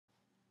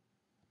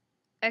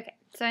Okay,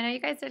 so I know you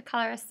guys did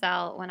color a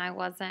cell when I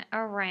wasn't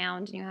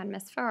around and you had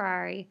Miss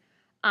Ferrari,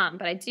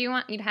 but I do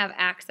want you to have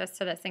access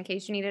to this in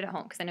case you need it at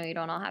home because I know you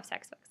don't all have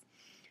textbooks.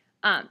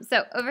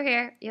 So over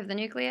here, you have the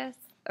nucleus.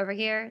 Over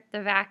here, the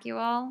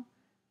vacuole,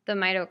 the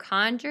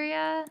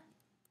mitochondria,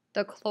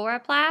 the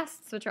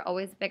chloroplasts, which are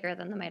always bigger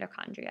than the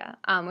mitochondria,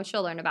 which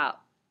you'll learn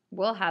about.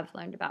 Will have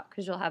learned about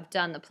because you'll have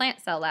done the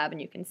plant cell lab and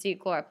you can see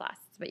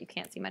chloroplasts, but you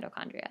can't see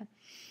mitochondria.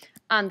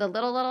 The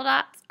little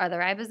dots are the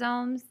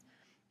ribosomes.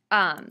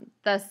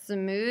 The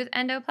smooth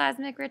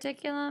endoplasmic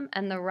reticulum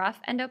and the rough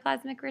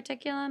endoplasmic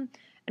reticulum.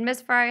 And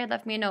Miss Ferrari had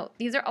left me a note.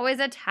 These are always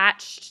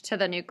attached to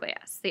the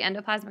nucleus. The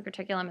endoplasmic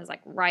reticulum is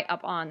like right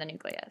up on the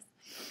nucleus.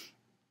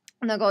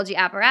 And the Golgi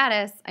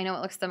apparatus, I know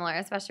it looks similar,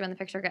 especially when the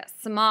picture gets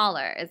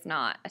smaller, is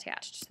not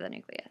attached to the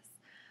nucleus.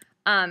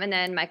 And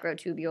then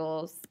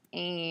microtubules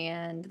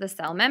and the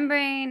cell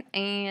membrane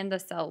and the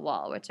cell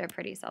wall, which are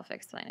pretty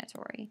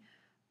self-explanatory.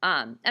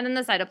 And then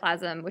the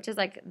cytoplasm, which is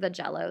like the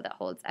jello that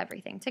holds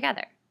everything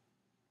together.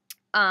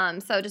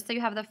 So just so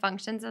you have the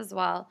functions as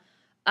well,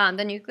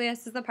 the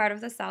nucleus is the part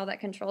of the cell that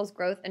controls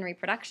growth and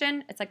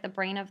reproduction. It's like the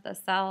brain of the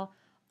cell.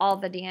 All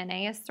the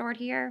DNA is stored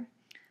here.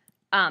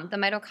 The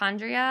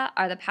mitochondria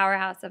are the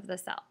powerhouse of the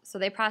cell. So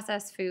they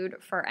process food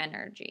for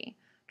energy.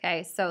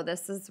 Okay, so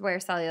this is where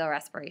cellular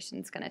respiration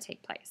is going to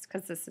take place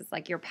because this is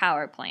like your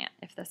power plant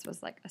if this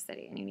was like a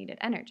city and you needed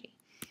energy.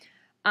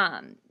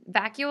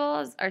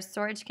 Vacuoles are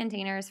storage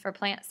containers for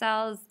plant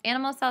cells.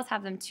 Animal cells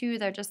have them too.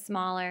 They're just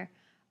smaller,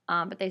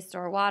 but they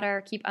store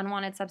water, keep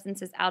unwanted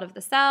substances out of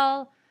the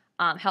cell,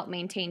 help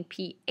maintain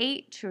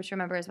pH, which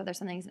remember is whether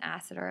something's an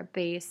acid or a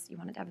base. You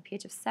want it to have a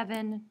pH of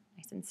 7,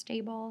 nice and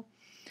stable.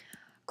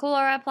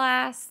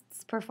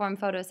 Chloroplasts perform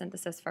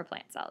photosynthesis for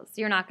plant cells.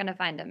 You're not going to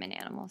find them in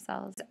animal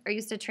cells. Are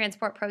used to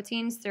transport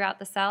proteins throughout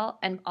the cell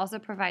and also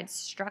provide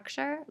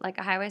structure like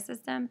a highway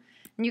system.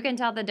 And you can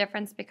tell the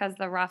difference because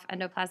the rough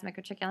endoplasmic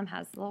reticulum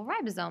has little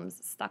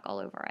ribosomes stuck all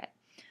over it.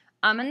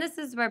 And this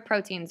is where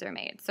proteins are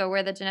made. So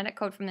where the genetic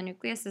code from the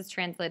nucleus is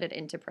translated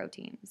into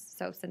proteins.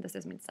 So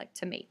synthesis means like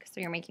to make.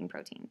 So you're making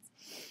proteins.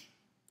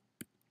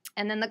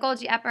 And then the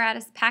Golgi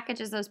apparatus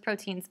packages those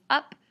proteins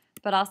up,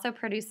 but also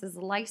produces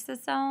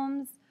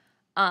lysosomes,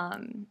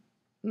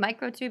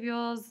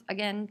 microtubules,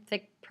 again,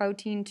 thick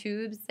protein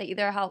tubes that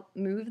either help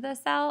move the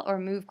cell or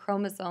move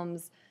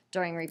chromosomes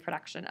during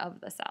reproduction of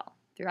the cell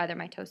through either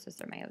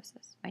mitosis or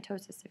meiosis.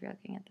 Mitosis, if you're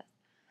looking at this.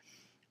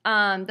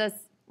 The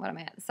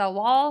cell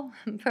wall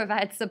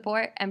provides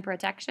support and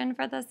protection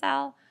for the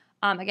cell.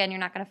 Again, you're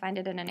not going to find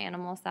it in an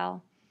animal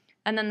cell.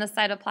 And then the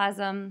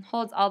cytoplasm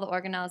holds all the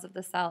organelles of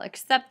the cell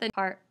except the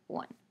part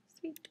 1.